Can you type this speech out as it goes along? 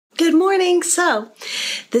Good morning. So,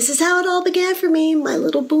 this is how it all began for me, my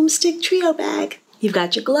little boomstick trio bag. You've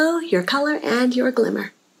got your glow, your color, and your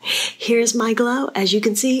glimmer. Here's my glow. As you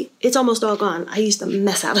can see, it's almost all gone. I used the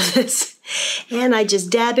mess out of this. And I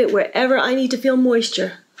just dab it wherever I need to feel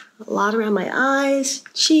moisture. A lot around my eyes,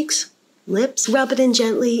 cheeks, lips. Rub it in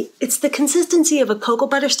gently. It's the consistency of a cocoa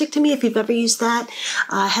butter stick to me, if you've ever used that.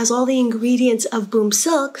 Has all the ingredients of Boom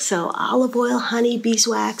Silk, so olive oil, honey,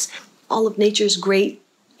 beeswax, all of nature's great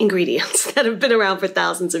ingredients that have been around for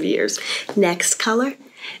thousands of years. Next color.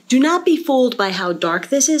 Do not be fooled by how dark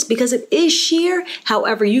this is because it is sheer.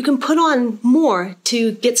 However, you can put on more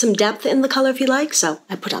to get some depth in the color if you like. So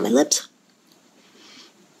I put on my lips.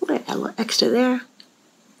 Add a little extra there.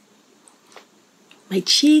 My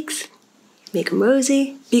cheeks, make them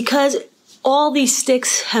rosy. Because all these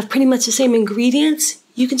sticks have pretty much the same ingredients,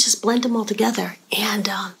 you can just blend them all together. And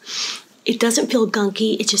it doesn't feel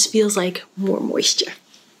gunky, it just feels like more moisture.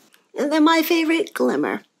 And then my favorite,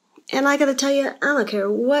 glimmer. And I gotta tell you, I don't care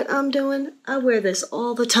what I'm doing, I wear this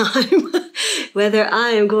all the time. Whether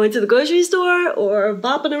I am going to the grocery store or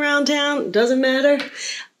bopping around town, doesn't matter.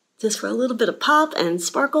 Just for a little bit of pop and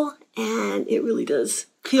sparkle, and it really does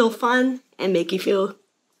feel fun and make you feel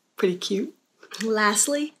pretty cute.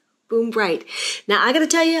 Lastly, Boom Bright. Now I gotta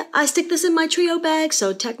tell you, I stick this in my trio bag,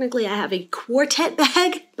 so technically I have a quartet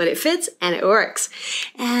bag, but it fits and it works.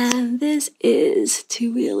 And this is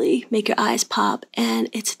to really make your eyes pop, and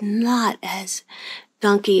it's not as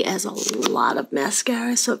gunky as a lot of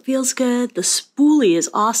mascara, so it feels good. The spoolie is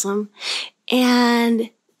awesome, and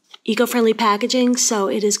eco-friendly packaging, so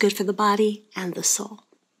it is good for the body and the soul.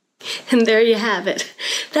 And there you have it.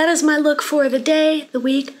 That is my look for the day, the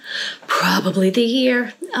week, probably the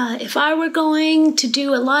year. If I were going to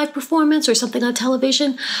do a live performance or something on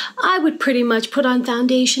television, I would pretty much put on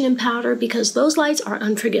foundation and powder because those lights are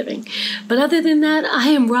unforgiving. But other than that, I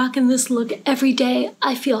am rocking this look every day.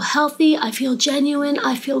 I feel healthy, I feel genuine,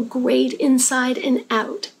 I feel great inside and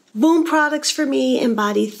out. Boom products for me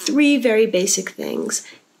embody three very basic things: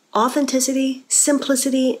 authenticity,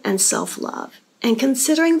 simplicity, and self-love. And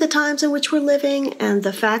considering the times in which we're living and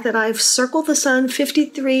the fact that I've circled the sun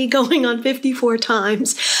 53 going on 54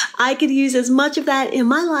 times, I could use as much of that in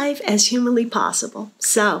my life as humanly possible.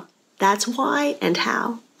 So that's why and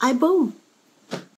how I boom.